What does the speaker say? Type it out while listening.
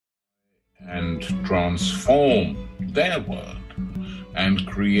and transform their world and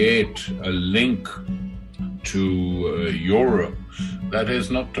create a link to Europe that is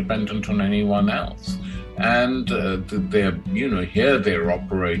not dependent on anyone else. And they're, here they're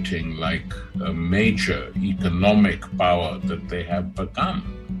operating like a major economic power that they have become.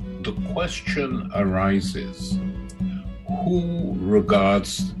 The question arises, who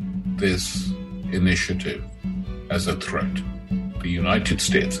regards this initiative as a threat? The United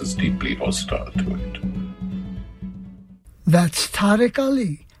States is deeply hostile to it. That's Tariq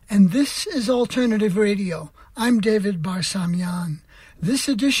Ali, and this is Alternative Radio. I'm David Barsamian. This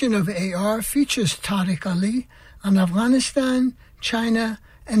edition of AR features Tariq Ali on Afghanistan, China,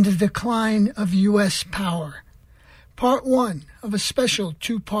 and the decline of U.S. power. Part 1 of a special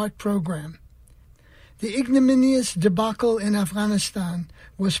two-part program. The ignominious debacle in Afghanistan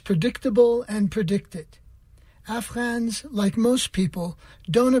was predictable and predicted. Afghans, like most people,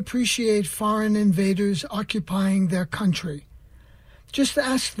 don't appreciate foreign invaders occupying their country. Just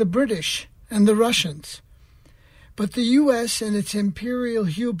ask the British and the Russians. But the U.S. and its imperial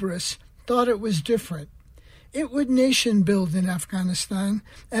hubris thought it was different. It would nation build in Afghanistan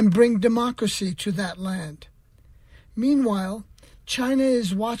and bring democracy to that land. Meanwhile, China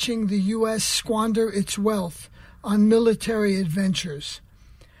is watching the U.S. squander its wealth on military adventures.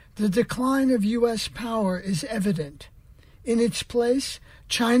 The decline of U.S. power is evident. In its place,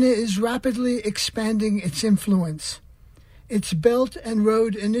 China is rapidly expanding its influence. Its Belt and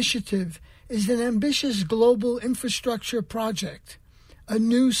Road Initiative is an ambitious global infrastructure project, a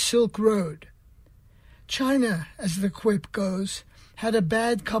new Silk Road. China, as the quip goes, had a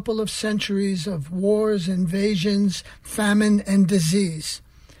bad couple of centuries of wars, invasions, famine, and disease.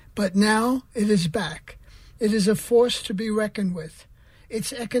 But now it is back. It is a force to be reckoned with.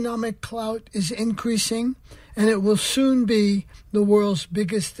 Its economic clout is increasing, and it will soon be the world's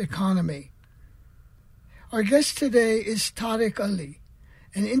biggest economy. Our guest today is Tariq Ali,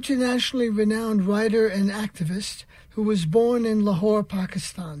 an internationally renowned writer and activist who was born in Lahore,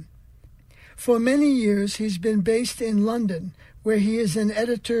 Pakistan. For many years, he's been based in London, where he is an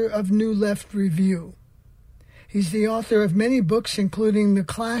editor of New Left Review. He's the author of many books, including The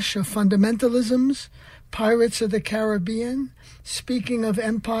Clash of Fundamentalisms, Pirates of the Caribbean, Speaking of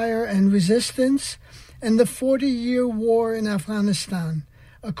Empire and Resistance, and The 40-Year War in Afghanistan,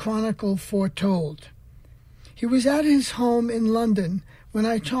 A Chronicle Foretold. He was at his home in London when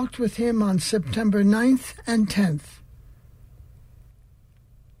I talked with him on September 9th and 10th.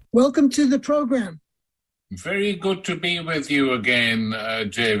 Welcome to the program. Very good to be with you again,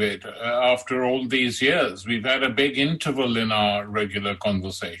 David. After all these years, we've had a big interval in our regular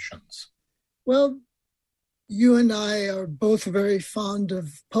conversations. Well, you and I are both very fond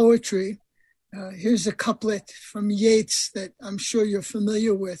of poetry. Here's a couplet from Yeats that I'm sure you're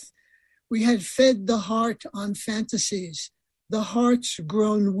familiar with. We had fed the heart on fantasies, the heart's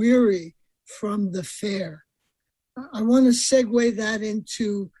grown weary from the fair. I want to segue that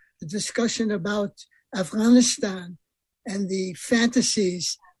into a discussion about Afghanistan and the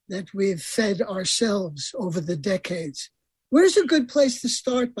fantasies that we've fed ourselves over the decades. Where's a good place to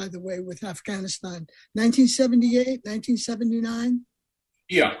start, by the way, with Afghanistan? 1978, 1979?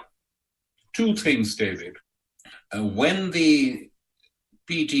 Yeah. Two things, David. When the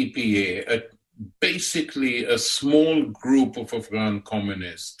PTPA, basically a small group of Afghan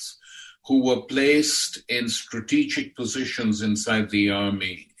communists who were placed in strategic positions inside the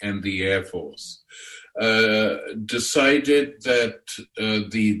army and the air force, decided that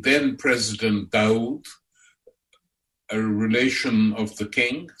the then President Daoud, a relation of the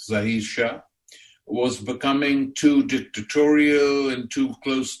king, Zahir Shah, was becoming too dictatorial and too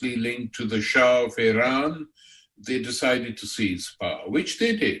closely linked to the Shah of Iran. They decided to seize power, which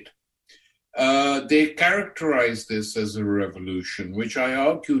they did. They characterized this as a revolution, which I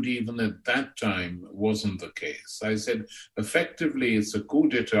argued even at that time wasn't the case. I said, effectively, it's a coup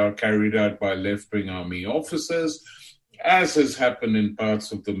d'etat carried out by left-wing army officers, as has happened in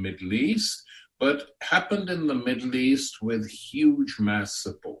parts of the Middle East, but happened in the Middle East with huge mass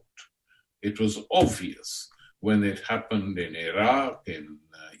support. It was obvious when it happened in Iraq, in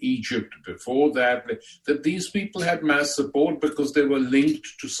Egypt before that these people had mass support because they were linked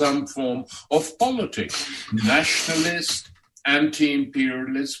to some form of politics, nationalist,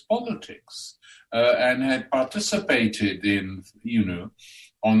 anti-imperialist politics, and had participated in,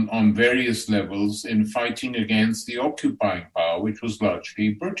 on various levels in fighting against the occupying power, which was largely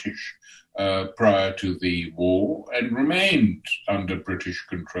British prior to the war and remained under British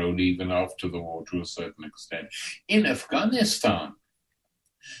control even after the war to a certain extent. In Afghanistan,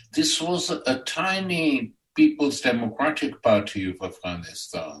 this was a tiny People's Democratic Party of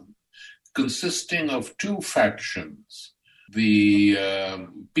Afghanistan, consisting of two factions, the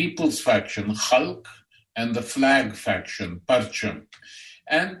People's Faction, Khalq, and the Flag Faction, Parcham.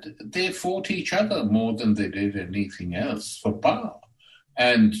 And they fought each other more than they did anything else for power.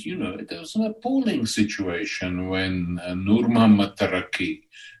 And, there was an appalling situation when Nur Muhammad Taraki,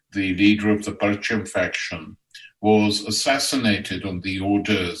 the leader of the Parcham faction, was assassinated on the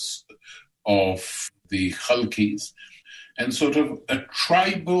orders of the Khalqis, and sort of a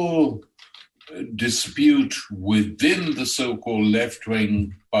tribal dispute within the so-called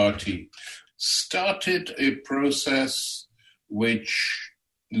left-wing party started a process which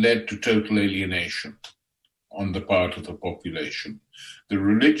led to total alienation on the part of the population. The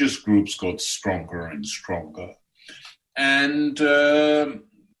religious groups got stronger and stronger. And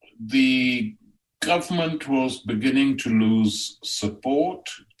the government was beginning to lose support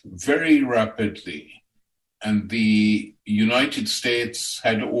very rapidly. And the United States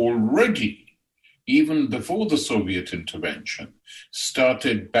had already, even before the Soviet intervention,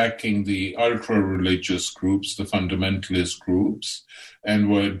 started backing the ultra-religious groups, the fundamentalist groups,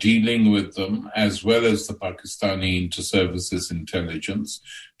 and were dealing with them, as well as the Pakistani Inter-Services Intelligence,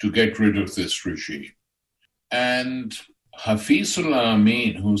 to get rid of this regime. And Hafizullah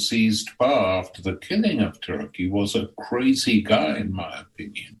Amin, who seized power after the killing of Taraki, was a crazy guy, in my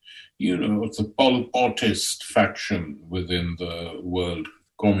opinion. It's a Pol Potist faction within the world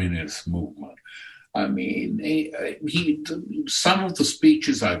communist movement. I mean, some of the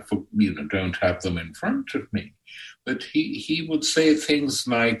speeches I don't have them in front of me, but he would say things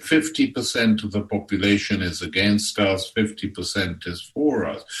like 50% of the population is against us, 50% is for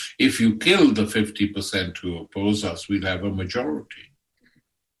us. If you kill the 50% who oppose us, we'll have a majority.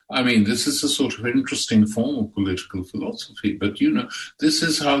 I mean, this is a sort of interesting form of political philosophy, but, this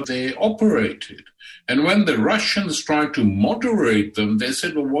is how they operated. And when the Russians tried to moderate them, they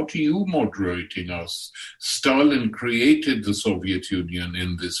said, well, what are you moderating us? Stalin created the Soviet Union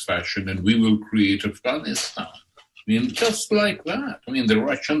in this fashion, and we will create Afghanistan. I mean, just like that. I mean, the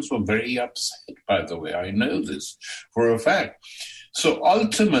Russians were very upset, by the way. I know this for a fact. So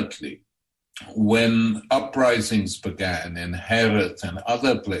ultimately, when uprisings began in Herat and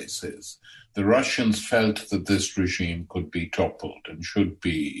other places, the Russians felt that this regime could be toppled and should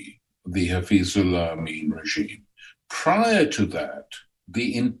be the Hafizullah Amin regime. Prior to that,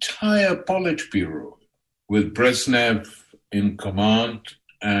 the entire Politburo, with Brezhnev in command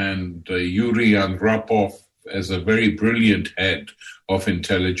and Yuri Andropov as a very brilliant head of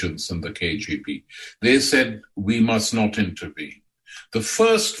intelligence in the KGB, they said, we must not intervene. The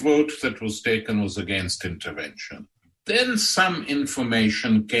first vote that was taken was against intervention. Then some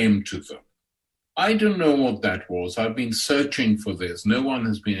information came to them. I don't know what that was. I've been searching for this. No one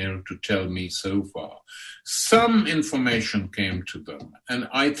has been able to tell me so far. Some information came to them, and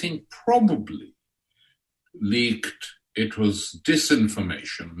I think probably leaked. It was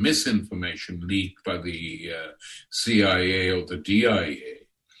disinformation, misinformation leaked by the CIA or the DIA,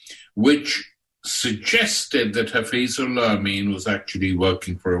 which suggested that Hafizullah Amin was actually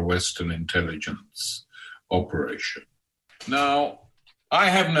working for a Western intelligence operation. Now, I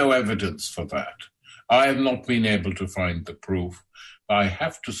have no evidence for that. I have not been able to find the proof. I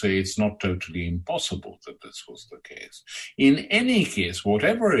have to say it's not totally impossible that this was the case. In any case,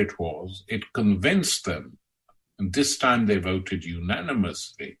 whatever it was, it convinced them, and this time they voted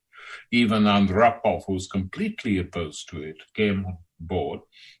unanimously. Even Andropov, who was completely opposed to it, came on board.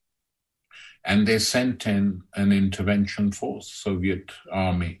 And they sent in an intervention force. Soviet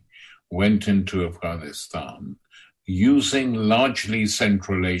army went into Afghanistan using largely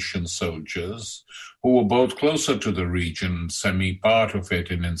Central Asian soldiers who were both closer to the region, semi-part of it,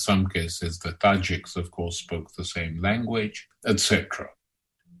 and in some cases the Tajiks, of course, spoke the same language, etc.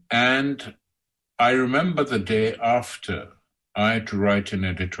 And I remember the day after, I had to write an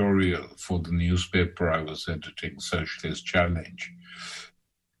editorial for the newspaper I was editing, Socialist Challenge,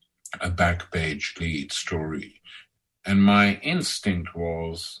 a back-page lead story. And my instinct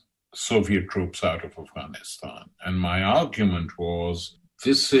was Soviet troops out of Afghanistan. And my argument was,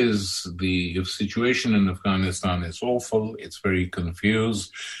 the situation in Afghanistan is awful, it's very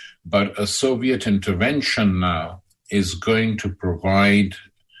confused, but a Soviet intervention now is going to provide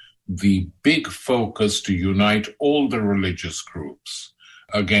the big focus to unite all the religious groups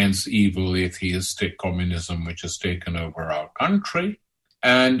against evil atheistic communism which has taken over our country.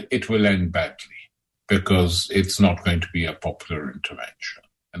 And it will end badly because it's not going to be a popular intervention.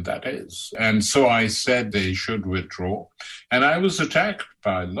 And that is. And so I said they should withdraw. And I was attacked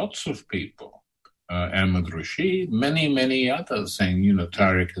by lots of people Ahmed Rashid, many others saying,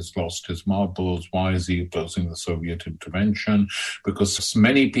 Tariq has lost his marbles. Why is he opposing the Soviet intervention? Because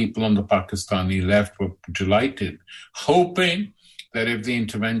many people on the Pakistani left were delighted, hoping that if the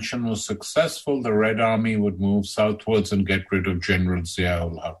intervention was successful, the Red Army would move southwards and get rid of General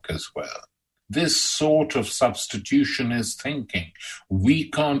Zia-ul-Haq as well. This sort of substitutionist thinking, we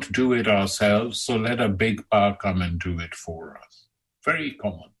can't do it ourselves, so let a big power come and do it for us. Very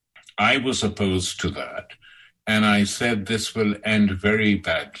common. I was opposed to that, and I said this will end very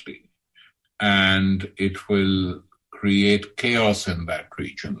badly, and it will create chaos in that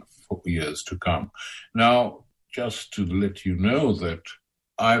region for years to come. Now, just to let you know that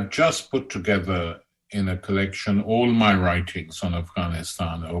I've just put together in a collection all my writings on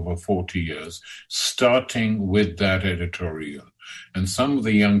Afghanistan over 40 years, starting with that editorial. And some of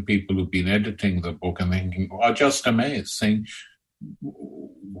the young people who've been editing the book and thinking are just amazed, saying,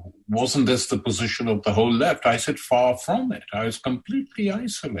 wasn't this the position of the whole left? I said, far from it. I was completely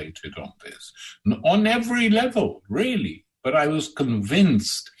isolated on this, on every level, really. But I was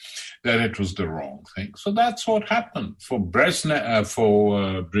convinced that it was the wrong thing. So that's what happened. For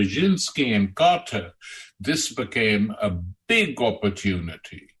Brzezinski and Carter, this became a big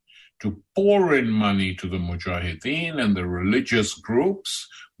opportunity to pour in money to the Mujahideen and the religious groups,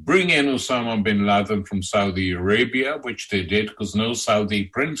 bring in Osama bin Laden from Saudi Arabia, which they did because no Saudi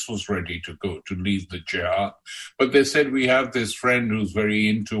prince was ready to go to lead the jihad. But they said, we have this friend who's very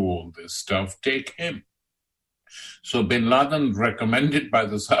into all this stuff, take him. So bin Laden, recommended by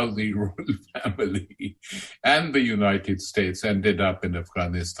the Saudi royal family and the United States, ended up in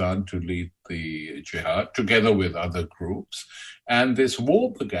Afghanistan to lead the jihad together with other groups. And this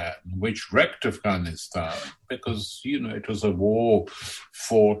war began, which wrecked Afghanistan because, it was a war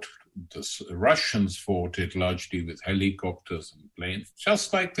fought, the Russians fought it largely with helicopters and planes,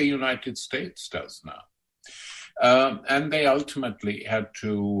 just like the United States does now. And they ultimately had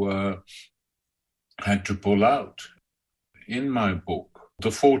to pull out. In my book, The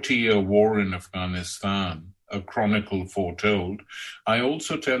 40-Year War in Afghanistan, A Chronicle Foretold, I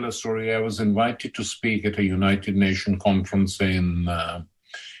also tell a story. I was invited to speak at a United Nations conference in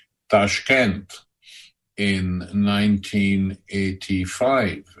Tashkent in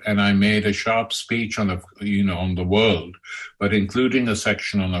 1985, and I made a sharp speech on the world, but including a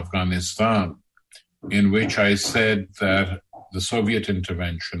section on Afghanistan, in which I said that the Soviet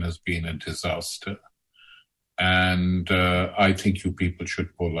intervention has been a disaster. And I think you people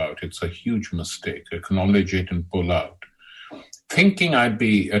should pull out. It's a huge mistake. Acknowledge it and pull out. Thinking I'd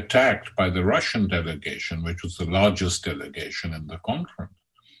be attacked by the Russian delegation, which was the largest delegation in the conference.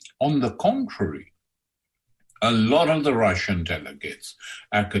 On the contrary, a lot of the Russian delegates,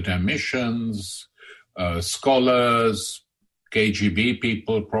 academicians, scholars, KGB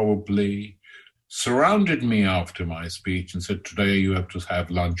people probably, surrounded me after my speech and said, today you have to have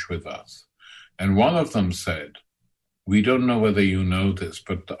lunch with us. And one of them said, we don't know whether you know this,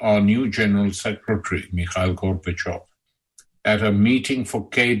 but our new General Secretary, Mikhail Gorbachev, at a meeting for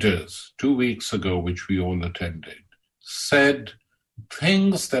cadres 2 weeks ago, which we all attended, said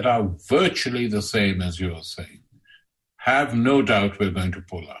things that are virtually the same as you're saying. Have no doubt we're going to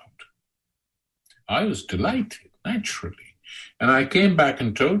pull out. I was delighted, naturally. And I came back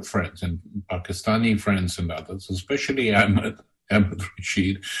and told friends, and Pakistani friends and others, especially Ahmed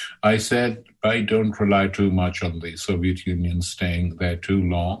Rashid, I said, I don't rely too much on the Soviet Union staying there too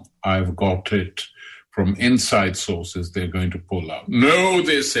long. I've got it from inside sources. They're going to pull out. No,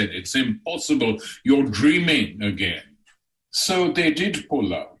 they said, it's impossible. You're dreaming again. So they did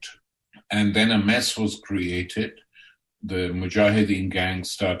pull out. And then a mess was created. The Mujahideen gang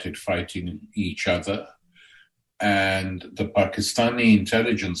started fighting each other. And the Pakistani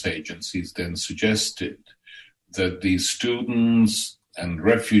intelligence agencies then suggested that the students and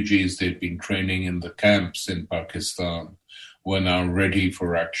refugees they'd been training in the camps in Pakistan were now ready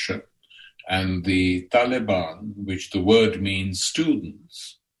for action. And the Taliban, which the word means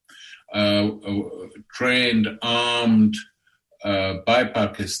students, trained, armed by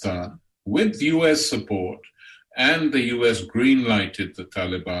Pakistan with US support, and the US green-lighted the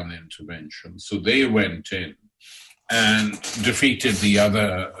Taliban intervention. So they went in and defeated the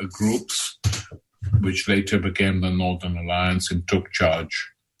other groups, which later became the Northern Alliance, and took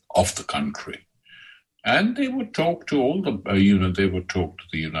charge of the country. And they would talk to all the, they would talk to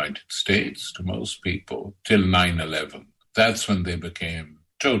the United States, to most people, till 9/11. That's when they became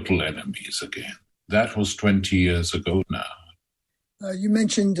total enemies again. That was 20 years ago now. You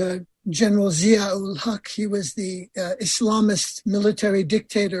mentioned General Zia-ul-Haq. He was the Islamist military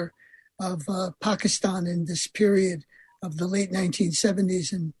dictator of Pakistan in this period of the late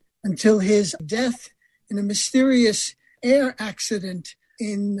 1970s and until his death in a mysterious air accident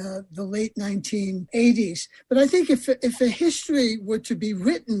in the late 1980s. But I think if a history were to be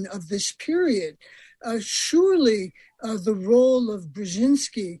written of this period, surely the role of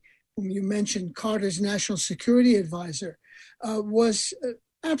Brzezinski, whom you mentioned, Carter's national security advisor, was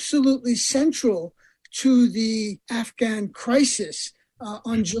absolutely central to the Afghan crisis.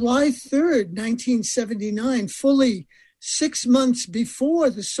 On July 3rd, 1979, fully 6 months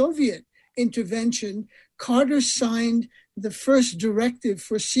before the Soviet intervention, Carter signed the first directive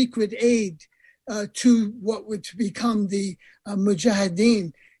for secret aid to what would become the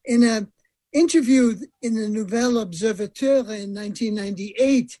Mujahideen. In an interview in the Nouvelle Observateur in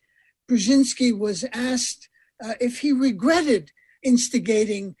 1998, Brzezinski was asked if he regretted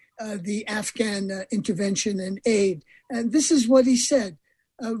instigating the Afghan intervention and aid. And this is what he said: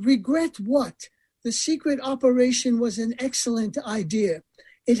 regret what? The secret operation was an excellent idea.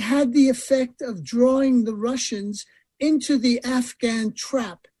 It had the effect of drawing the Russians into the Afghan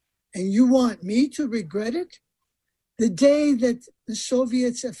trap. And you want me to regret it? The day that the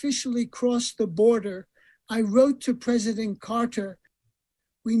Soviets officially crossed the border, I wrote to President Carter,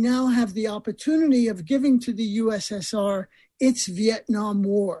 we now have the opportunity of giving to the USSR its Vietnam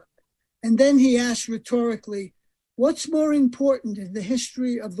War. And then he asked rhetorically, what's more important in the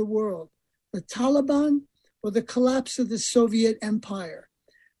history of the world, the Taliban or the collapse of the Soviet Empire?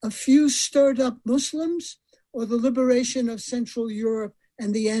 A few stirred up Muslims or the liberation of Central Europe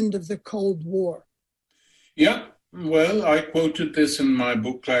and the end of the Cold War? Yeah, well, I quoted this in my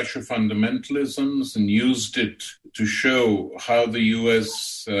book, Clash of Fundamentalisms, and used it to show how the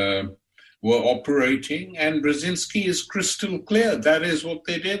US were operating. And Brzezinski is crystal clear. That is what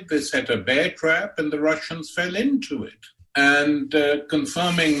they did. They set a bear trap and the Russians fell into it. And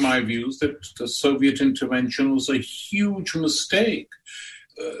confirming my views that the Soviet intervention was a huge mistake.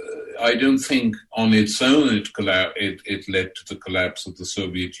 I don't think on its own it led to the collapse of the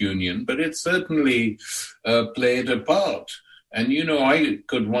Soviet Union, but it certainly played a part. And, you know,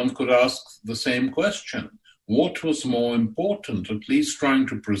 one could ask the same question. What was more important, at least trying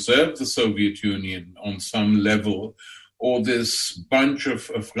to preserve the Soviet Union on some level, or this bunch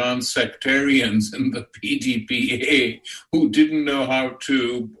of Afghan sectarians in the PDPA who didn't know how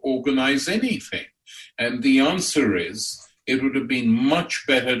to organize anything? And the answer is, it would have been much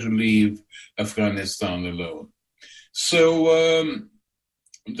better to leave Afghanistan alone. So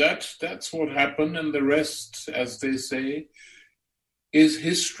that's what happened, and the rest, as they say, is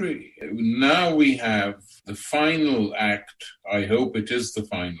history. Now we have the final act, I hope it is the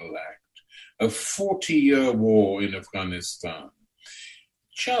final act, a 40-year war in Afghanistan.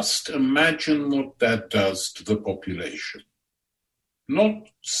 Just imagine what that does to the population. Not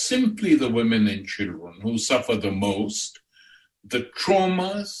simply the women and children who suffer the most, the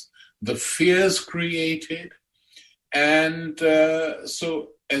traumas, the fears created. And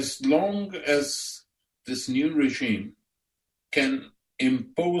so as long as this new regime can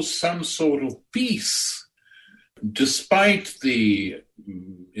impose some sort of peace, despite the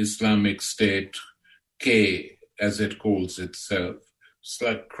Islamic State, K, as it calls itself, it's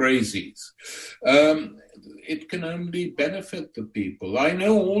like crazies, it can only benefit the people. I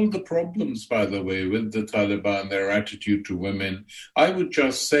know all the problems, by the way, with the Taliban, their attitude to women. I would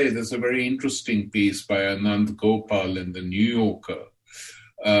just say there's a very interesting piece by Anand Gopal in the New Yorker,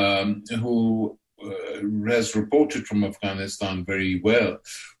 who has reported from Afghanistan very well,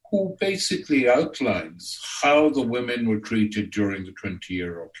 who basically outlines how the women were treated during the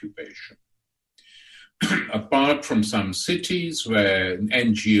 20-year occupation. Apart from some cities where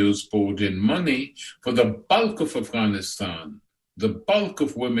NGOs poured in money, for the bulk of Afghanistan, the bulk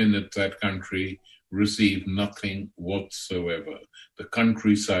of women at that country received nothing whatsoever. The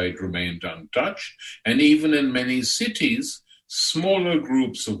countryside remained untouched, and even in many cities, smaller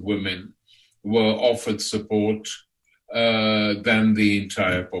groups of women were offered support than the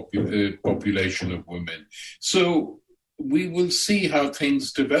entire population of women. So we will see how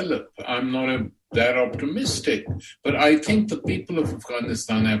things develop. I'm not that optimistic, but I think the people of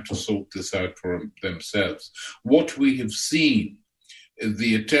Afghanistan have to sort this out for themselves. What we have seen,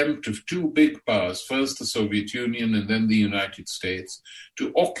 the attempt of two big powers, first the Soviet Union and then the United States,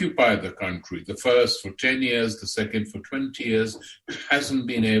 to occupy the country, the first for 10 years, the second for 20 years, hasn't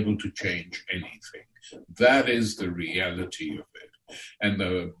been able to change anything. That is the reality of it. And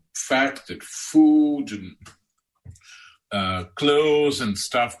the fact that food and clothes and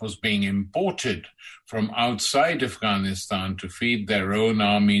stuff was being imported from outside Afghanistan to feed their own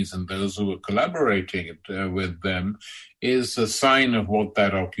armies and those who were collaborating with them is a sign of what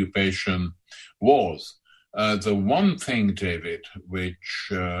that occupation was. The one thing, David,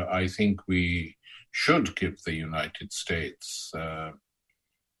 which I think we should give the United States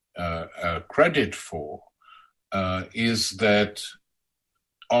credit for is that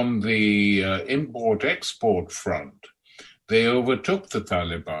on the import-export front, they overtook the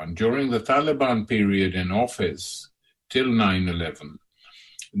Taliban. During the Taliban period in office till 9/11,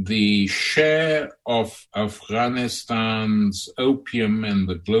 the share of Afghanistan's opium in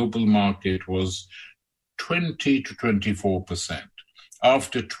the global market was 20 to 24%.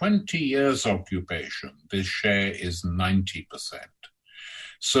 After 20 years occupation, this share is 90%.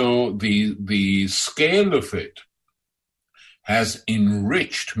 So the scale of it has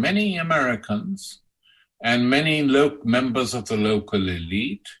enriched many Americans and many members of the local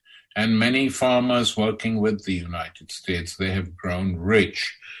elite and many farmers working with the United States. They have grown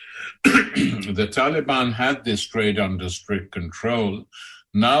rich. The Taliban had this trade under strict control,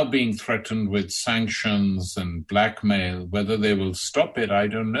 now being threatened with sanctions and blackmail. Whether they will stop it, I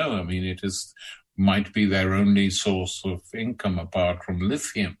don't know. I mean, might be their only source of income apart from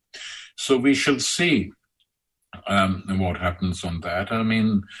lithium. So we shall see what happens on that. I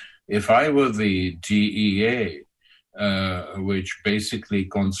mean, if I were the DEA, which basically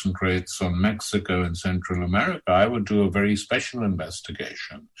concentrates on Mexico and Central America, I would do a very special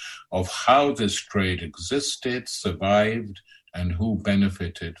investigation of how this trade existed, survived, and who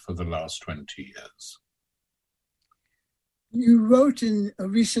benefited for the last 20 years. You wrote in a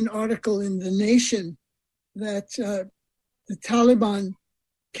recent article in The Nation that the Taliban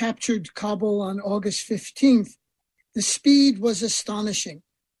captured Kabul on August 15th. The speed was astonishing.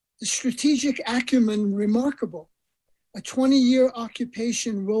 The strategic acumen remarkable. A 20-year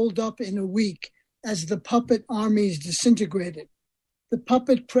occupation rolled up in a week as the puppet armies disintegrated. The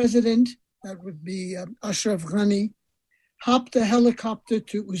puppet president, that would be Ashraf Ghani, hopped a helicopter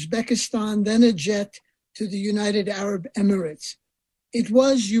to Uzbekistan, then a jet to the United Arab Emirates. It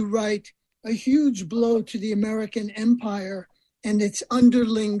was, you write, a huge blow to the American empire and its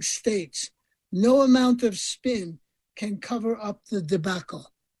underling states. No amount of spin can cover up the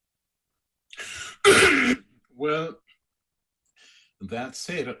debacle. Well, that's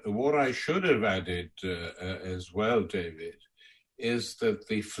it. What I should have added as well, David, is that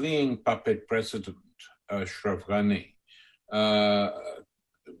the fleeing puppet president, Ashraf Ghani,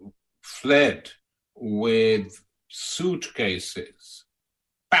 fled with suitcases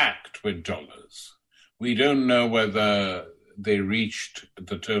packed with dollars. We don't know whether they reached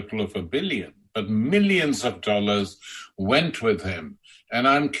the total of $1 billion, but millions of dollars went with him. And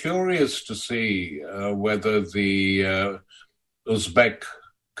I'm curious to see whether the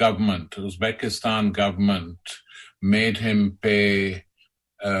Uzbekistan government made him pay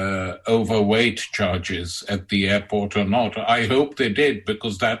overweight charges at the airport or not. I hope they did,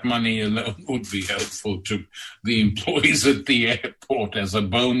 because that money alone would be helpful to the employees at the airport as a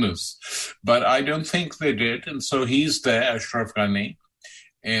bonus. But I don't think they did. And so he's there, Ashraf Ghani,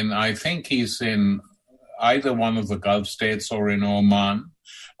 and I think he's in either one of the Gulf states or in Oman,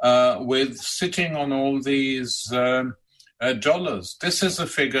 with sitting on all these dollars. This is a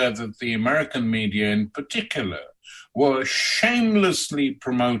figure that the American media in particular were shamelessly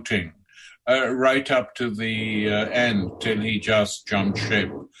promoting right up to the end, till he just jumped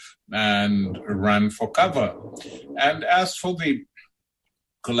ship and ran for cover. And as for the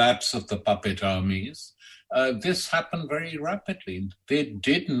collapse of the puppet armies, this happened very rapidly. They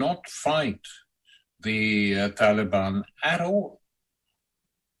did not fight the Taliban at all.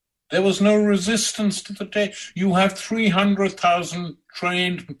 There was no resistance to the day. You have 300,000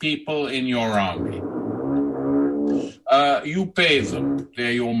 trained people in your army. You pay them.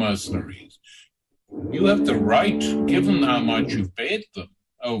 They're your mercenaries. You have the right, given how much you've paid them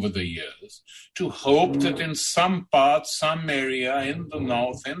over the years, to hope that in some part, some area in the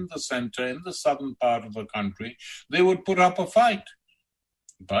north, in the center, in the southern part of the country, they would put up a fight.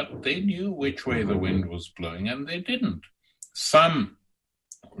 But they knew which way the wind was blowing, and they didn't. Some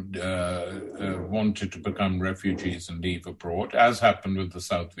wanted to become refugees and leave abroad, as happened with the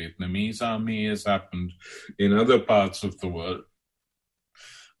South Vietnamese army, as happened in other parts of the world.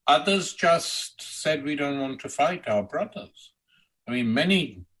 Others just said, we don't want to fight our brothers. I mean,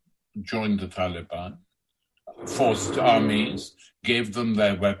 many joined the Taliban, forced armies, gave them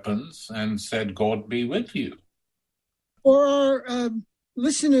their weapons, and said, God be with you. For our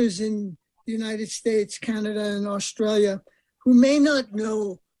listeners in the United States, Canada, and Australia, who may not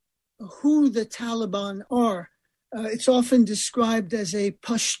know who the Taliban are, it's often described as a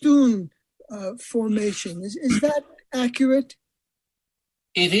Pashtun formation. Is that accurate?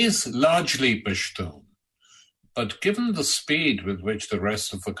 It is largely Pashtun, But given the speed with which the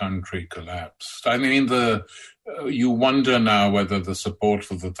rest of the country collapsed, I mean, you wonder now whether the support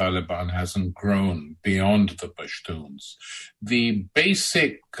for the Taliban hasn't grown beyond the Pashtuns. The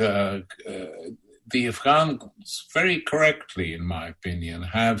basic, the Afghans, very correctly, in my opinion,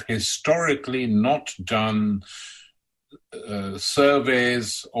 have historically not done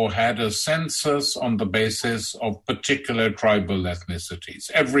surveys or had a census on the basis of particular tribal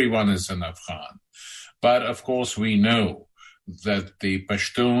ethnicities. Everyone is an Afghan. But of course, we know that the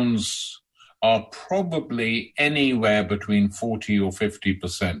Pashtuns are probably anywhere between 40 or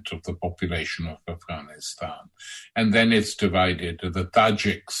 50% of the population of Afghanistan. And then it's divided. The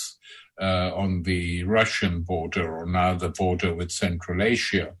Tajiks on the Russian border, or now the border with Central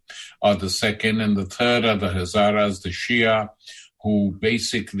Asia, are the second. And the third are the Hazaras, the Shia, who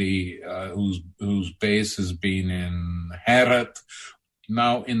basically, whose base has been in Herat.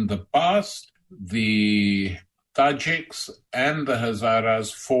 Now, in the past, the Tajiks and the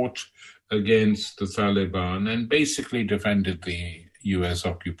Hazaras fought against the Taliban and basically defended the US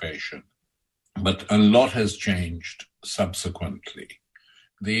occupation. But a lot has changed subsequently.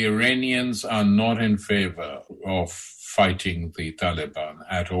 The Iranians are not in favor of fighting the Taliban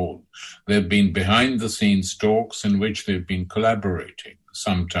at all. There have been behind-the-scenes talks in which they've been collaborating,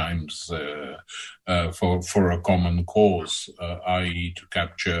 sometimes for a common cause, i.e. to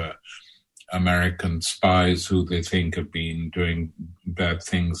capture American spies who they think have been doing bad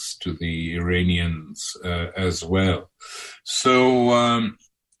things to the Iranians as well. So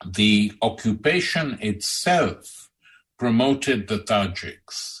the occupation itself promoted the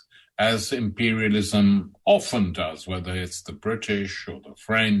Tajiks, as imperialism often does, whether it's the British or the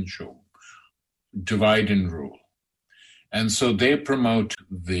French, or divide and rule. And so they promote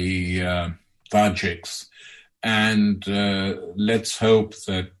the Tajiks. And let's hope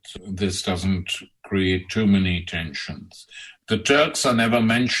that this doesn't create too many tensions. The Turks are never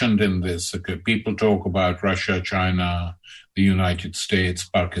mentioned in this. Okay, people talk about Russia, China, the United States,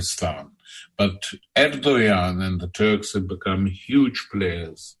 Pakistan. But Erdogan and the Turks have become huge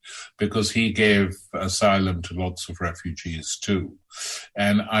players because he gave asylum to lots of refugees too.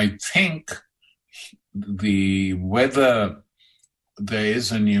 And I think whether there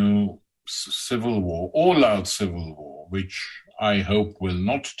is a new civil war, all-out civil war, which I hope will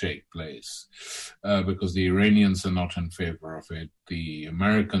not take place because the Iranians are not in favor of it, the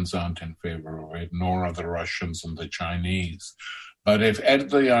Americans aren't in favor of it, nor are the Russians and the Chinese. But if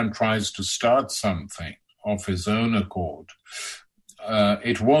Erdogan tries to start something of his own accord,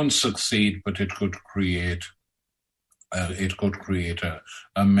 it won't succeed, but it could create a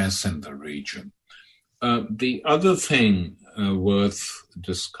mess in the region. The other thing worth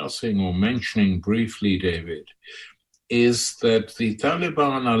discussing or mentioning briefly, David, is that the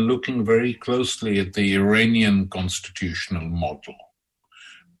Taliban are looking very closely at the Iranian constitutional model,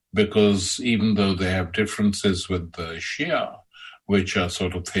 because even though they have differences with the Shia, which are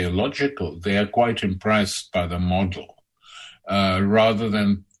sort of theological, they are quite impressed by the model, rather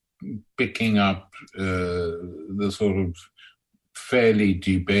than picking up the sort of fairly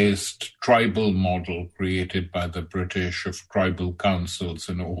debased tribal model created by the British of tribal councils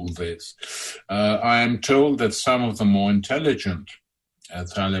and all this. I am told that some of the more intelligent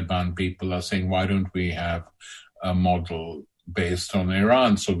Taliban people are saying, why don't we have a model based on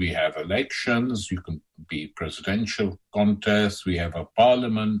Iran? So we have elections, you can be presidential contests, we have a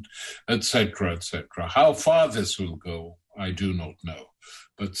parliament, etc., etc. How far this will go, I do not know.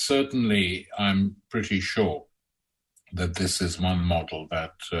 But certainly I'm pretty sure that this is one model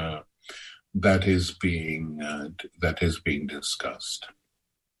that is being discussed.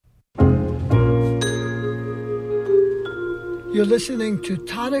 You're listening to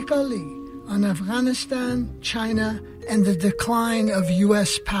Tariq Ali on Afghanistan, China, and the decline of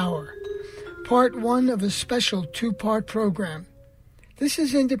U.S. power. Part 1 of a special 2-part program. This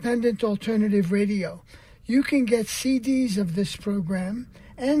is Independent Alternative Radio. You can get CDs of this program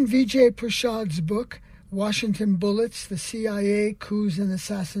and Vijay Prashad's book, Washington Bullets, the CIA, Coups and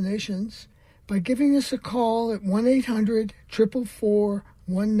Assassinations, by giving us a call at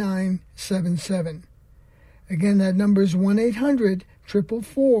 1-800-444-1977. Again, that number is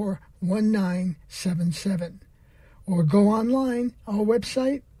 1-800-444-1977. Or go online, our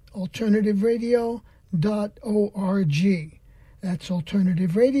website, alternativeradio.org. That's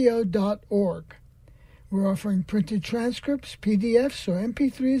alternativeradio.org. We're offering printed transcripts, PDFs, or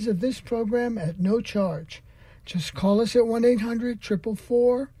MP3s of this program at no charge. Just call us at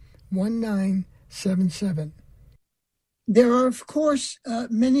 1-800-444-1977. There are, of course,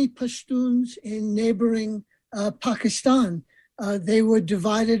 many Pashtuns in neighboring Pakistan. They were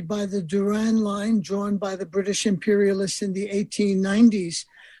divided by the Durand Line drawn by the British imperialists in the 1890s.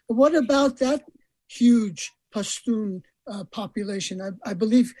 What about that huge Pashtun population? I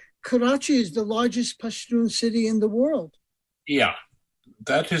believe Karachi is the largest Pashtun city in the world. Yeah,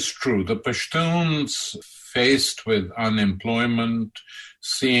 that is true. The Pashtuns, faced with unemployment,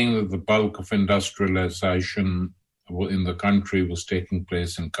 seeing that the bulk of industrialization in the country was taking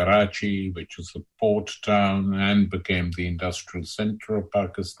place in Karachi, which was a port town and became the industrial center of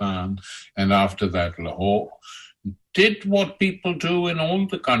Pakistan, and after that Lahore, did what people do in all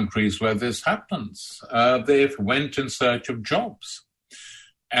the countries where this happens. They went in search of jobs.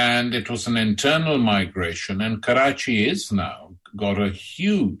 And it was an internal migration, and Karachi is now got a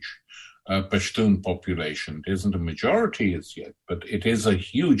huge Pashtun population. It isn't a majority as yet, but it is a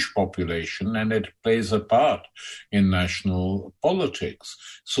huge population, and it plays a part in national politics.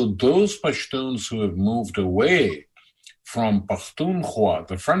 So those Pashtuns who have moved away from Pakhtunkhwa,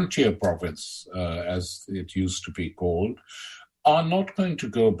 the frontier province, as it used to be called, are not going to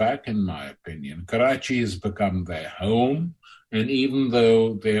go back, in my opinion. Karachi has become their home. And even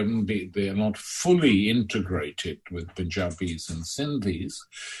though they are not fully integrated with Punjabis and Sindhis,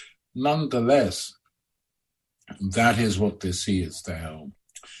 nonetheless, that is what they see as their home.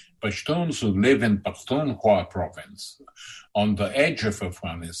 Pashtuns who live in Pakhtunkhwa province, on the edge of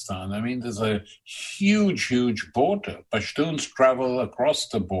Afghanistan, I mean, there's a huge, huge border. Pashtuns travel across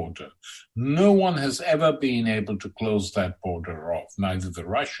the border. No one has ever been able to close that border off, neither the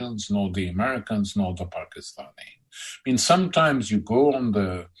Russians, nor the Americans, nor the Pakistani. I mean, sometimes you go on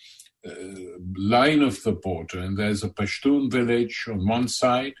the line of the border and there's a Pashtun village on one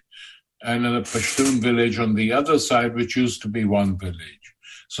side and a Pashtun village on the other side, which used to be one village.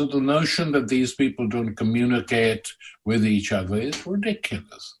 So the notion that these people don't communicate with each other is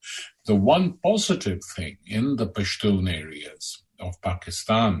ridiculous. The one positive thing in the Pashtun areas of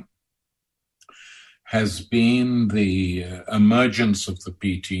Pakistan has been the emergence of the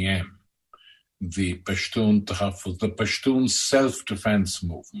PTM, the Pashtun Tahaffuz, the Pashtun self-defense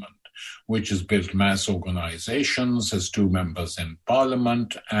movement, which has built mass organizations, has 2 members in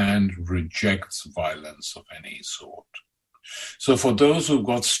parliament, and rejects violence of any sort. So for those who've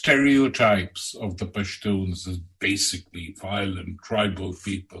got stereotypes of the Pashtuns as basically violent tribal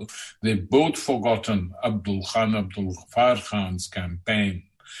people, they've both forgotten Abdul Ghaffar Khan's campaign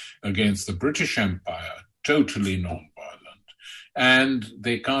against the British Empire, totally non-violent. And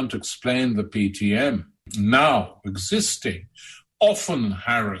they can't explain the PTM now existing, often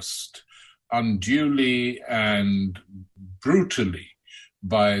harassed unduly and brutally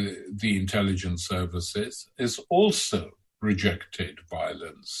by the intelligence services, is also rejected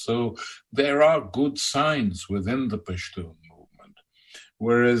violence. So there are good signs within the Pashtun movement.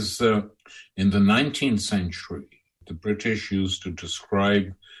 Whereas in the 19th century, the British used to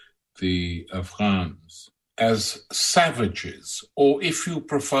describe the Afghans as savages, or if you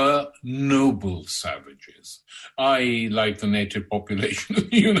prefer, noble savages, i.e. like the native population of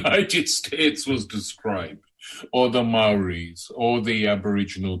the United States was described, or the Maoris, or the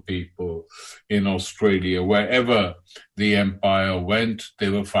Aboriginal people in Australia. Wherever the empire went, they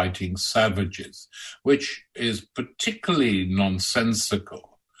were fighting savages, which is particularly nonsensical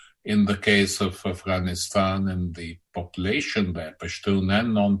in the case of Afghanistan and the population there, Pashtun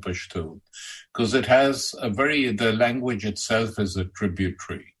and non-Pashtun, because it has the language itself is a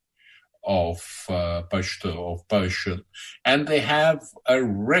tributary of Pashto, of Persian, and they have a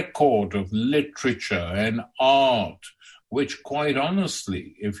record of literature and art, which quite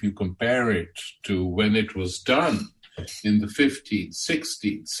honestly, if you compare it to when it was done in the 15th,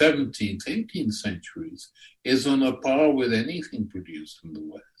 16th, 17th, 18th centuries, is on a par with anything produced in the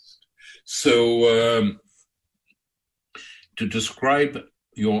West. So to describe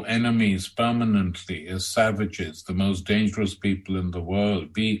your enemies permanently as savages, the most dangerous people in the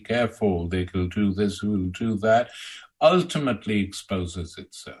world, be careful, they will do this, will do that, ultimately exposes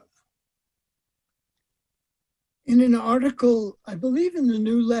itself. In an article, I believe in the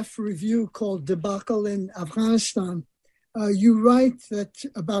New Left Review called Debacle in Afghanistan, you write that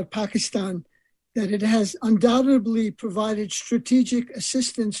about Pakistan, that it has undoubtedly provided strategic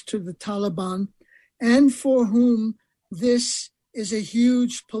assistance to the Taliban, and for whom this is a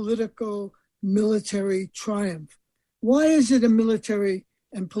huge political military triumph. Why is it a military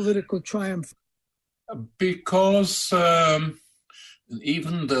and political triumph? Because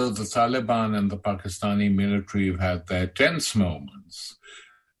even though the Taliban and the Pakistani military have had their tense moments,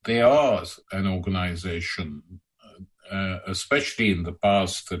 they are an organization, especially in the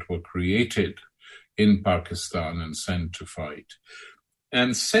past, that were created in Pakistan and sent to fight.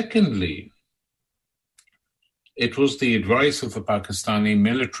 And secondly, It was the advice of the Pakistani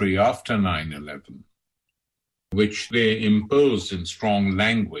military after 9/11, which they imposed in strong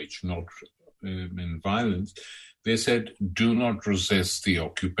language, not in violence. They said, do not resist the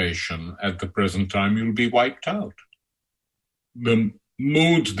occupation. At the present time, you'll be wiped out. The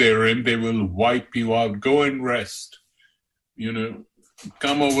mood they're in, they will wipe you out. Go and rest.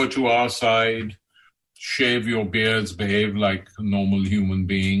 Come over to our side, shave your beards, behave like normal human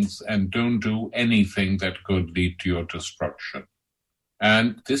beings, and don't do anything that could lead to your destruction.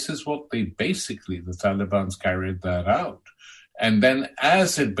 And this is what the Taliban carried that out. And then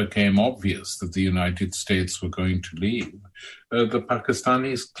as it became obvious that the United States were going to leave, the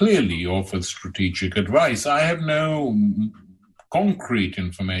Pakistanis clearly offered strategic advice. I have no concrete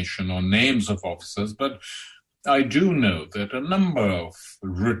information or names of officers, but I do know that a number of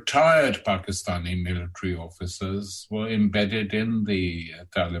retired Pakistani military officers were embedded in the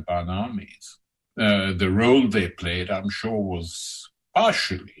Taliban armies. The role they played, I'm sure, was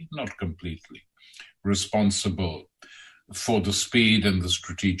partially, not completely, responsible for the speed and the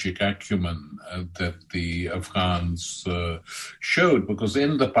strategic acumen that the Afghans showed, because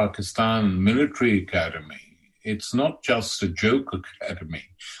in the Pakistan Military Academy, it's not just a joke academy.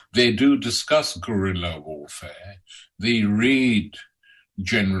 They do discuss guerrilla warfare. They read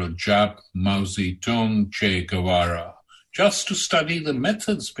General Giap, Mao Zedong, Che Guevara, just to study the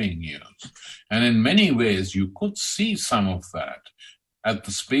methods being used. And in many ways, you could see some of that at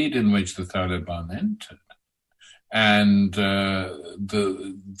the speed in which the Taliban entered. And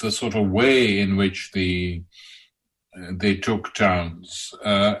the sort of way in which they took towns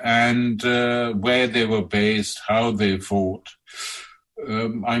and where they were based, how they fought.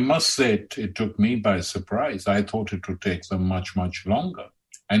 I must say it took me by surprise. I thought it would take them much, much longer.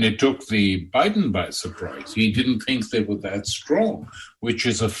 And it took the Biden by surprise. He didn't think they were that strong, which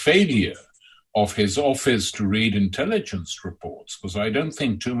is a failure of his office to read intelligence reports, because I don't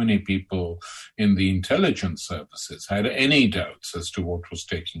think too many people in the intelligence services had any doubts as to what was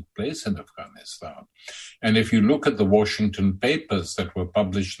taking place in Afghanistan. And if you look at the Washington papers that were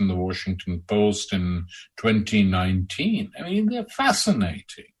published in the Washington Post in 2019, I mean, they're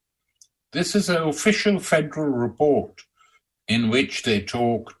fascinating. This is an official federal report in which they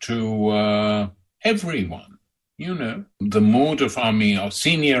talk to everyone. The mood of army, or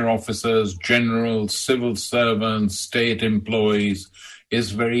senior officers, generals, civil servants, state employees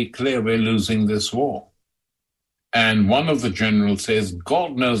is very clear. We're losing this war. And one of the generals says,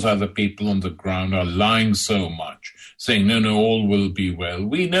 God knows other people on the ground are lying so much, saying, no, all will be well.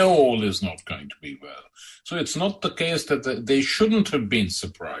 We know all is not going to be well. So it's not the case that they shouldn't have been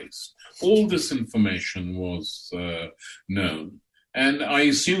surprised. All this information was known. And I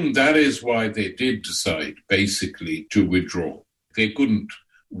assume that is why they did decide, basically, to withdraw. They couldn't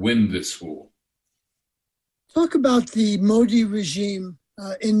win this war. Talk about the Modi regime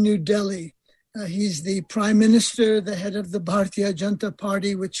in New Delhi. He's the prime minister, the head of the Bharatiya Janata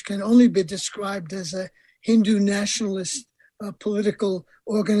Party, which can only be described as a Hindu nationalist political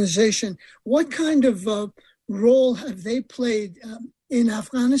organization. What kind of role have they played in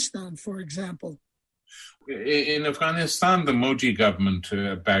Afghanistan, for example? In Afghanistan, the Modi government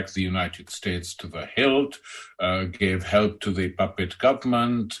backed the United States to the hilt, gave help to the puppet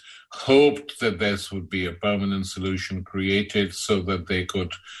government, hoped that this would be a permanent solution created so that they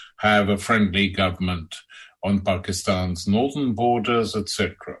could have a friendly government on Pakistan's northern borders,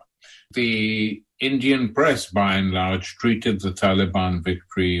 etc. The Indian press, by and large, treated the Taliban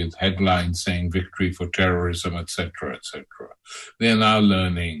victory with headlines saying victory for terrorism, etc., etc. They're now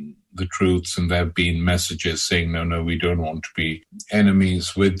learning the truths, and there have been messages saying, no, we don't want to be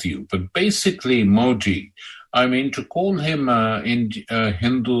enemies with you. But basically, Modi, to call him a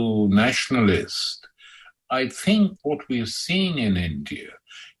Hindu nationalist, I think what we're seeing in India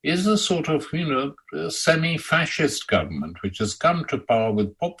is a sort of, semi-fascist government which has come to power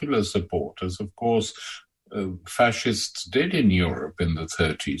with popular support, as of course fascists did in Europe in the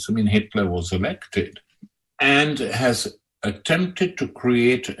 30s. Hitler was elected, and has attempted to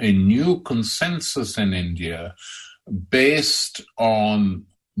create a new consensus in India based on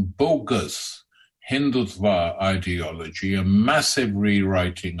bogus Hindutva ideology, a massive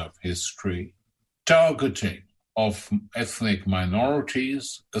rewriting of history, targeting of ethnic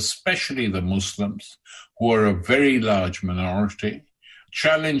minorities, especially the Muslims, who are a very large minority,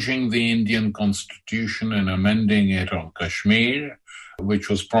 challenging the Indian constitution and amending it on Kashmir, which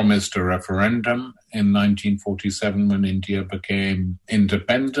was promised a referendum in 1947 when India became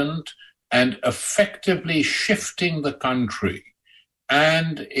independent, and effectively shifting the country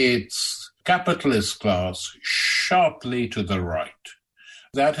and its capitalist class sharply to the right.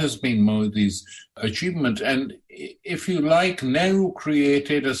 That has been Modi's achievement. And if you like, Nehru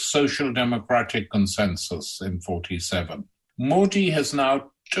created a social democratic consensus in 47. Modi has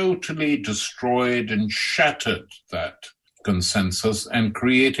now totally destroyed and shattered that consensus and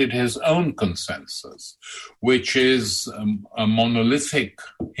created his own consensus, which is a monolithic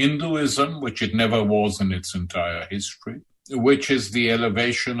Hinduism, which it never was in its entire history, which is the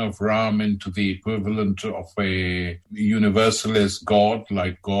elevation of Ram into the equivalent of a universalist God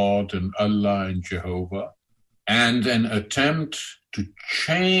like God and Allah and Jehovah, and an attempt to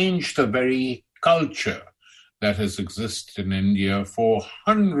change the very culture that has existed in India for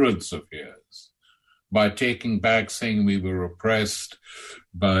hundreds of years by taking back, saying we were oppressed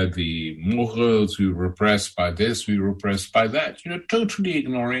by the Mughals, we were oppressed by this, we were oppressed by that, totally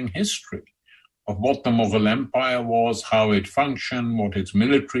ignoring history of what the Mughal Empire was, how it functioned, what its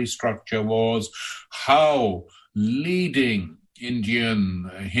military structure was, how leading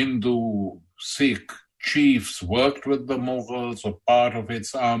Indian, Hindu, Sikh chiefs worked with the Mughals, were part of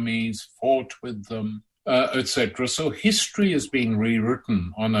its armies, fought with them, etc. So history is being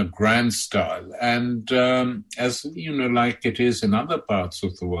rewritten on a grand style, and as like it is in other parts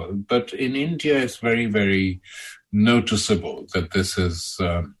of the world, but in India it's very, very noticeable that this has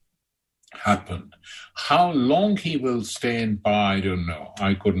happened. How long he will stay in power, I don't know.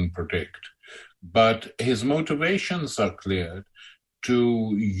 I couldn't predict. But his motivations are clear: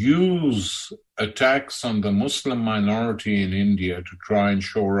 to use attacks on the Muslim minority in India to try and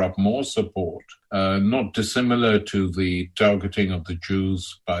shore up more support, not dissimilar to the targeting of the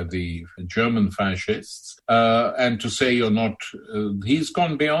Jews by the German fascists, and to say you're not... he's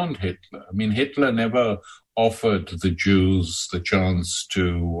gone beyond Hitler. I mean, Hitler never offered the Jews the chance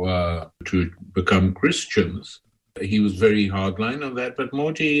to become Christians. He was very hardline on that, but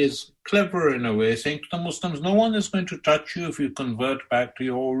Modi is clever in a way, saying to the Muslims, no one is going to touch you if you convert back to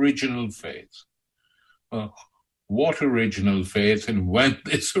your original faith. What original faith and when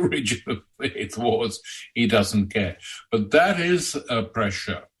this original faith was, he doesn't care. But that is a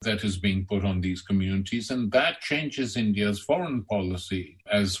pressure that is being put on these communities, and that changes India's foreign policy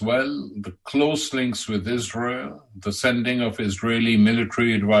as well. The close links with Israel, the sending of Israeli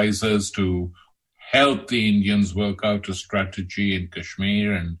military advisors to help the Indians work out a strategy in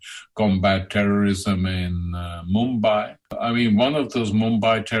Kashmir and combat terrorism in Mumbai. I mean, one of those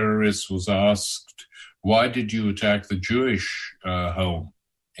Mumbai terrorists was asked, why did you attack the Jewish home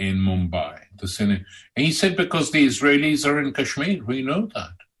in Mumbai? And he said, because the Israelis are in Kashmir. We know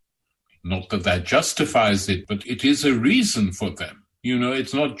that. Not that that justifies it, but it is a reason for them.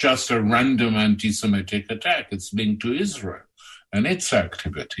 It's not just a random anti-Semitic attack. It's linked to Israel and its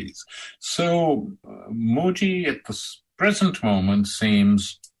activities. So Modi at the present moment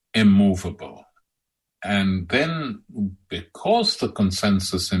seems immovable. And then because the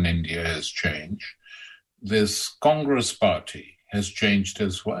consensus in India has changed, this Congress party has changed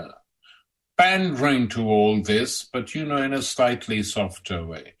as well. Pandering to all this, but in a slightly softer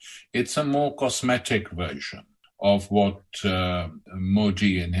way. It's a more cosmetic version of what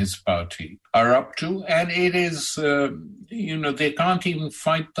Modi and his party are up to. And it is, they can't even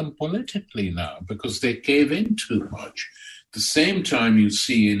fight them politically now because they cave in too much. At the same time, you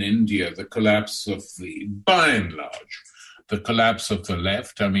see in India the collapse of by and large, the collapse of the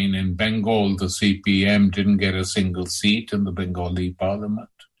left. I mean, in Bengal, the CPM didn't get a single seat in the Bengali parliament.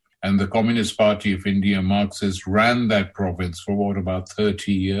 And the Communist Party of India, Marxists, ran that province for about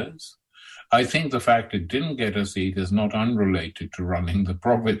 30 years. I think the fact it didn't get a seat is not unrelated to running the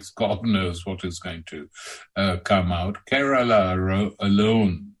province. God knows what is going to come out. Kerala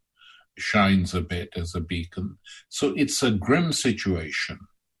alone shines a bit as a beacon. So it's a grim situation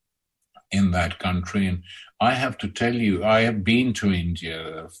in that country. And I have to tell you, I have been to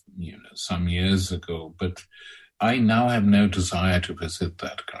India, some years ago, but I now have no desire to visit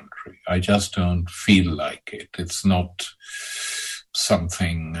that country. I just don't feel like it. It's not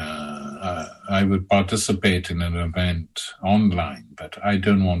something I would participate in an event online, but I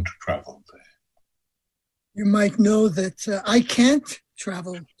don't want to travel there. You might know that I can't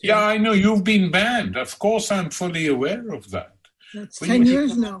travel. Yeah, I know. You've been banned. Of course, I'm fully aware of that. That's 10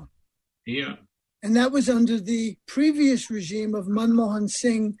 years now. Yeah. And that was under the previous regime of Manmohan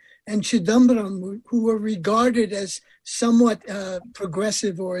Singh and Chidambaram, who were regarded as somewhat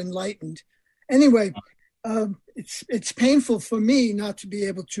progressive or enlightened. Anyway, it's painful for me not to be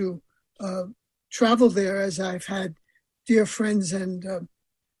able to travel there, as I've had dear friends and,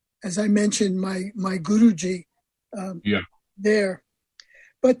 as I mentioned, my Guruji there.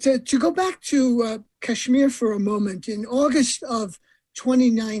 But to go back to Kashmir for a moment, in August of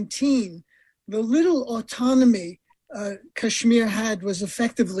 2019, the little autonomy Kashmir had was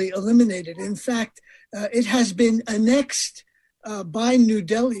effectively eliminated. In fact, it has been annexed by New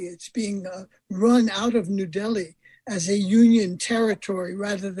Delhi. It's being run out of New Delhi as a union territory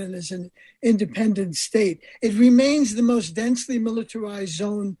rather than as an independent state. It remains the most densely militarized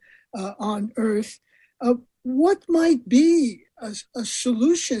zone on Earth. What might be a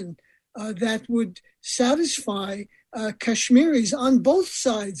solution that would satisfy Kashmiris on both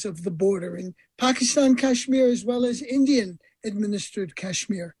sides of the border, in Pakistan Kashmir as well as Indian-administered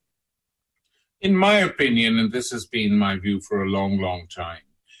Kashmir? In my opinion, and this has been my view for a long, long time,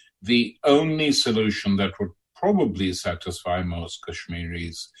 the only solution that would probably satisfy most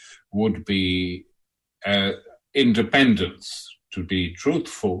Kashmiris would be independence, to be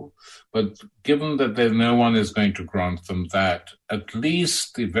truthful. But given that no one is going to grant them that, at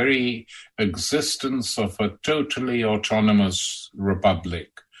least the very existence of a totally autonomous republic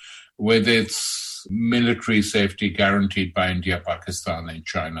with its military safety guaranteed by India, Pakistan, and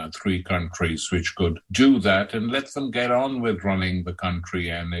China, 3 countries which could do that and let them get on with running the country.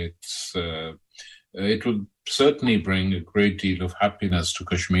 And it would certainly bring a great deal of happiness to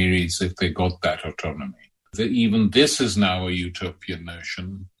Kashmiris if they got that autonomy. Even this is now a utopian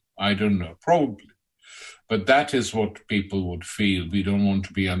notion. I don't know, probably. But that is what people would feel. We don't want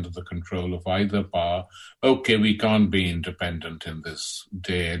to be under the control of either power. Okay, we can't be independent in this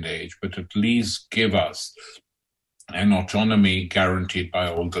day and age, but at least give us an autonomy guaranteed by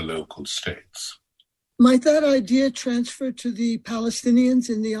all the local states. Might that idea transfer to the Palestinians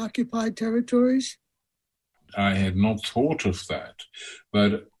in the occupied territories? I had not thought of that,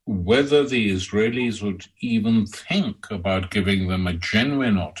 but whether the Israelis would even think about giving them a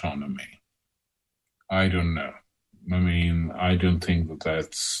genuine autonomy, I don't know. I mean, I don't think that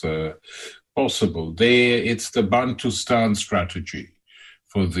that's possible. It's the Bantustan strategy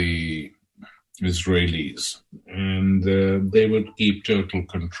for the Israelis, and they would keep total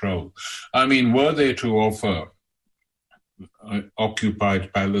control. I mean, were they to offer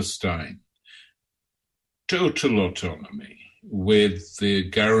occupied Palestine total autonomy, with the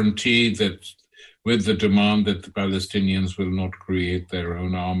guarantee that, with the demand that the Palestinians will not create their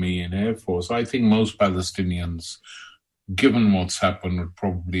own army and air force, I think most Palestinians, given what's happened, would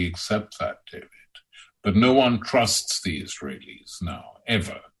probably accept that, David. But no one trusts the Israelis now,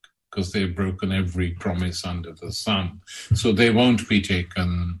 ever, because they've broken every promise under the sun. So they won't be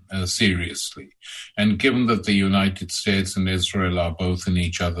taken seriously. And given that the United States and Israel are both in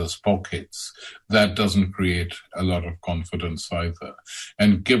each other's pockets, that doesn't create a lot of confidence either.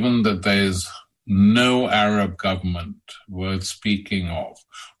 And given that there's no Arab government worth speaking of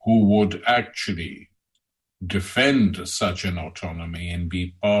who would actually defend such an autonomy and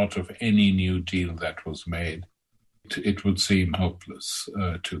be part of any new deal that was made, it would seem hopeless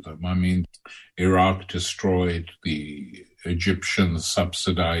to them. I mean, Iraq destroyed, the Egyptians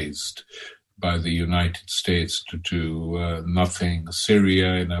subsidized by the United States to do nothing,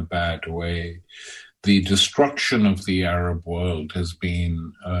 Syria in a bad way. The destruction of the Arab world has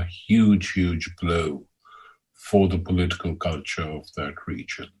been a huge, huge blow for the political culture of that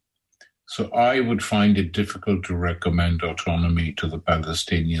region. So I would find it difficult to recommend autonomy to the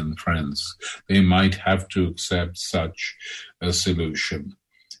Palestinian friends. They might have to accept such a solution.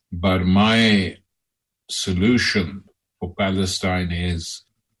 But my solution for Palestine is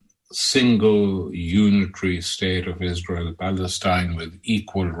single unitary state of Israel, Palestine, with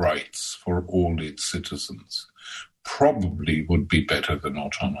equal rights for all its citizens, probably would be better than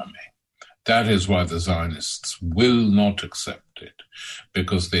autonomy. That is why the Zionists will not accept it,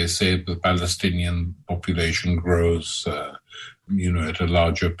 because they say the Palestinian population grows, at a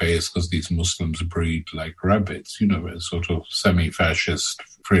larger pace because these Muslims breed like rabbits. A sort of semi-fascist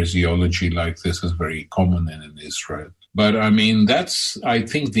phraseology like this is very common in Israel. But I mean, that's, I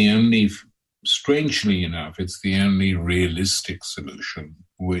think, strangely enough, it's the only realistic solution,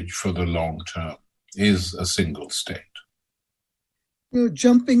 which for the long term is a single state.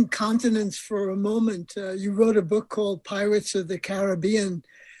 Jumping continents for a moment, you wrote a book called Pirates of the Caribbean,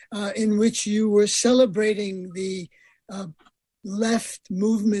 in which you were celebrating the left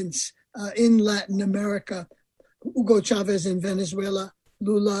movements in Latin America, Hugo Chavez in Venezuela,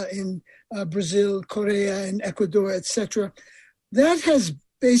 Lula in Brazil, Correa in Ecuador, etc. That has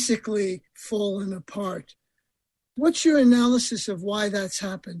basically fallen apart. What's your analysis of why that's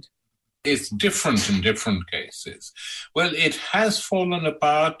happened? It's different in different cases. Well, it has fallen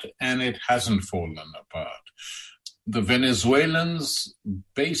apart and it hasn't fallen apart. The Venezuelans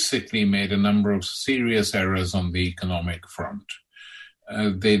basically made a number of serious errors on the economic front.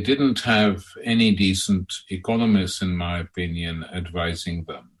 They didn't have any decent economists, in my opinion, advising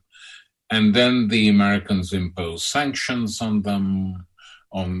them. And then the Americans imposed sanctions on them,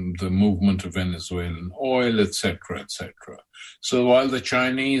 on the movement of Venezuelan oil, etc., etc. So while the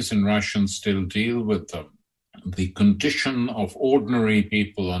Chinese and Russians still deal with them, the condition of ordinary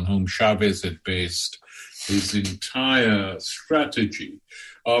people on whom Chavez had based his entire strategy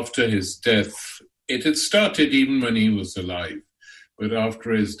after his death, it had started even when he was alive, but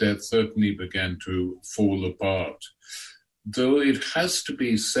after his death certainly began to fall apart. Though it has to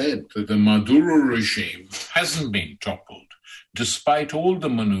be said that the Maduro regime hasn't been toppled, despite all the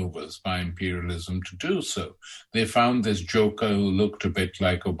maneuvers by imperialism to do so. They found this joker who looked a bit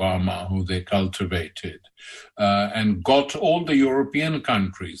like Obama, who they cultivated, and got all the European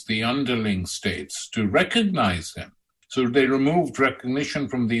countries, the underling states, to recognize him. So they removed recognition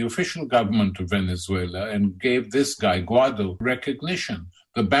from the official government of Venezuela and gave this guy, Guaido, recognition.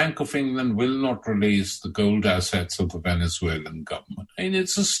 The Bank of England will not release the gold assets of the Venezuelan government. And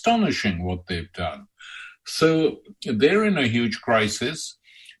it's astonishing what they've done. So they're in a huge crisis,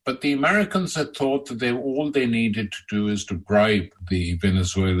 but the Americans had thought that all they needed to do is to bribe the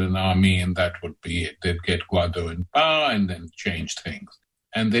Venezuelan army, and that would be it. They'd get Guaido in power and then change things.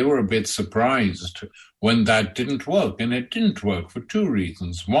 And they were a bit surprised when that didn't work. And it didn't work for two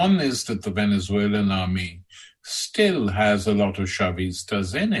reasons. One is that the Venezuelan army still has a lot of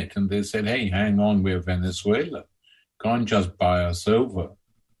Chavistas in it. And they said, hey, hang on, we're Venezuela. Can't just buy us over.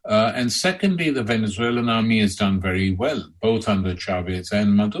 And secondly, the Venezuelan army has done very well, both under Chavez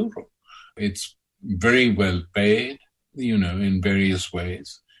and Maduro. It's very well paid, in various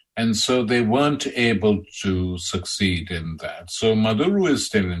ways. And so they weren't able to succeed in that. So Maduro is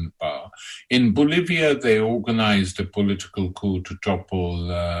still in power. In Bolivia, they organized a political coup to topple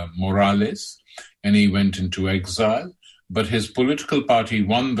Morales, and he went into exile. But his political party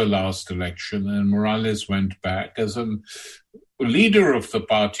won the last election, and Morales went back as a leader of the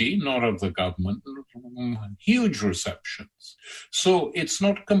party, not of the government. Huge receptions. So it's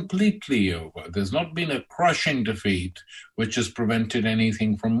not completely over. There's not been a crushing defeat which has prevented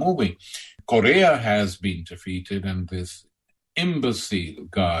anything from moving. Correa has been defeated, and this imbecile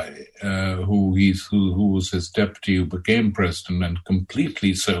guy who was his deputy, who became president and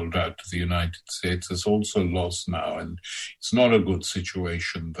completely sold out to the United States, has also lost now, and it's not a good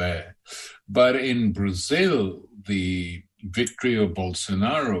situation there. But in Brazil, the victory of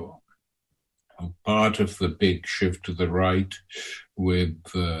Bolsonaro, part of the big shift to the right with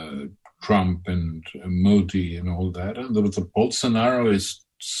Trump and Modi and all that, and the Bolsonaro is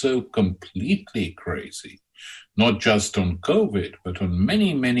so completely crazy, not just on COVID, but on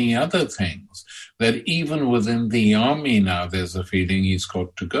many, many other things, that even within the army now there's a feeling he's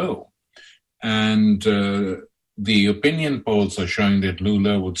got to go. And the opinion polls are showing that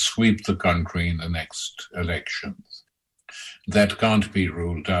Lula would sweep the country in the next elections. That can't be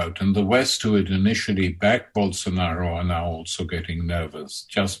ruled out. And the West, who had initially backed Bolsonaro, are now also getting nervous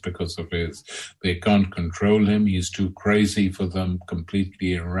just because of they can't control him. He's too crazy for them,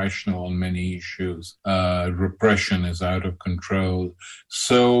 completely irrational on many issues. Repression is out of control.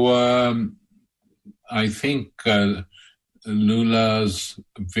 So I think Lula's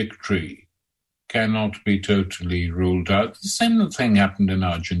victory cannot be totally ruled out. The same thing happened in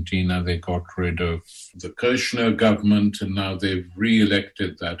Argentina. They got rid of the Kirchner government, and now they've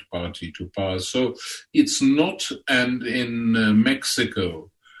re-elected that party to power. So it's not, and in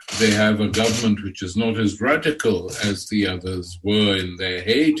Mexico, they have a government which is not as radical as the others were in their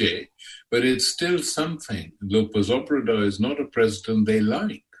heyday, but it's still something. López Obrador is not a president they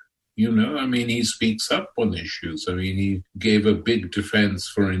like. He speaks up on issues. He gave a big defense,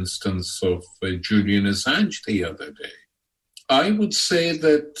 for instance, of Julian Assange the other day. I would say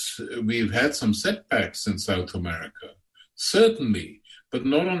that we've had some setbacks in South America, certainly, but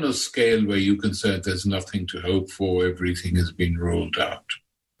not on a scale where you can say there's nothing to hope for, everything has been ruled out.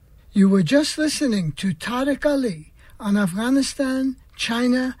 You were just listening to Tariq Ali on Afghanistan,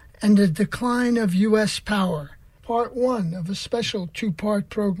 China, and the decline of U.S. power. Part 1 of a special 2-part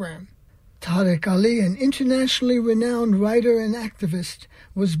program. Tariq Ali, an internationally renowned writer and activist,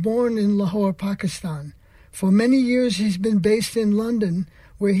 was born in Lahore, Pakistan. For many years he's been based in London,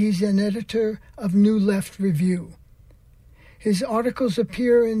 where he's an editor of New Left Review. His articles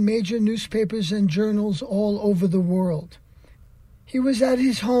appear in major newspapers and journals all over the world. He was at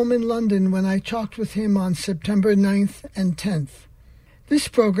his home in London when I talked with him on September 9th and 10th. This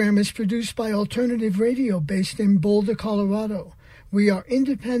program is produced by Alternative Radio based in Boulder, Colorado. We are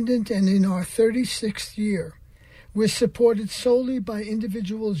independent and in our 36th year. We're supported solely by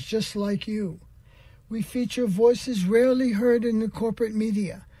individuals just like you. We feature voices rarely heard in the corporate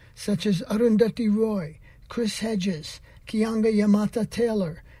media, such as Arundhati Roy, Chris Hedges, Kianga Yamata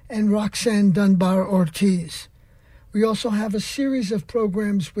Taylor, and Roxanne Dunbar Ortiz. We also have a series of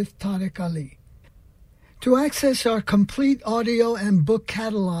programs with Tariq Ali. To access our complete audio and book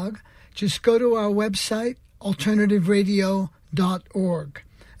catalog, just go to our website, alternativeradio.org.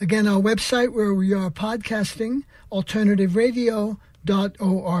 Again, our website where we are podcasting,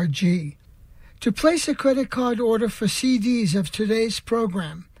 alternativeradio.org. To place a credit card order for CDs of today's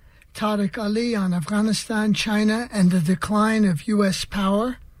program, Tariq Ali on Afghanistan, China, and the Decline of U.S.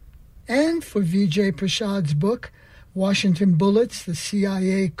 Power, and for Vijay Prasad's book, Washington Bullets, the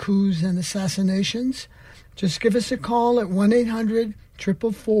CIA Coups and Assassinations, just give us a call at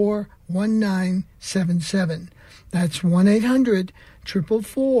 1-800-444-1977. That's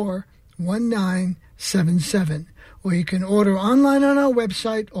 1-800-444-1977. Or you can order online on our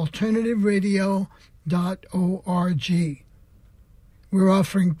website, alternativeradio.org. We're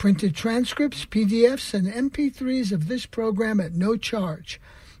offering printed transcripts, PDFs, and MP3s of this program at no charge.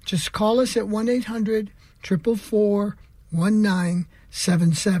 Just call us at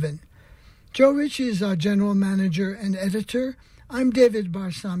 1-800-444-1977. Joe Ritchie is our general manager and editor. I'm David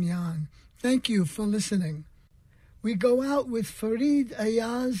Barsamian. Thank you for listening. We go out with Farid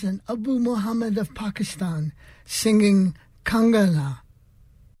Ayaz and Abu Muhammad of Pakistan singing Kangana.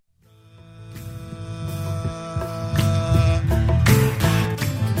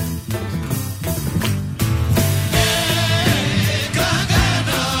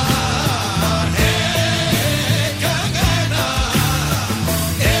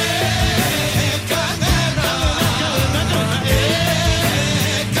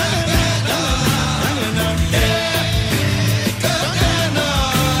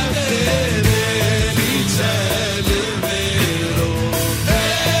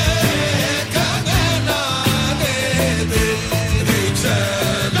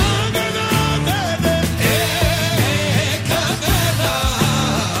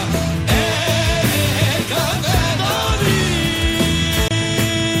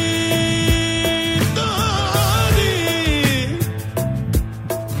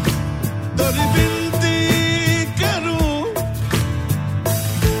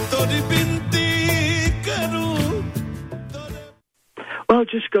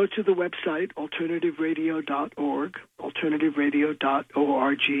 Just go to the website, alternativeradio.org,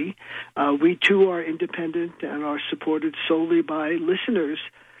 alternativeradio.org. We, too, are independent and are supported solely by listeners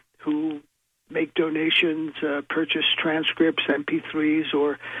who make donations, purchase transcripts, MP3s,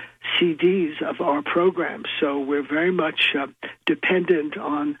 or CDs of our programs. So we're very much dependent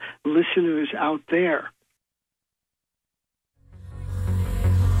on listeners out there.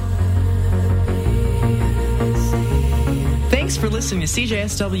 Thanks for listening to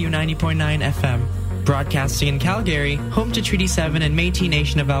CJSW 90.9 FM, broadcasting in Calgary, home to Treaty 7 and Métis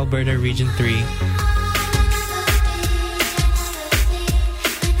Nation of Alberta, Region 3.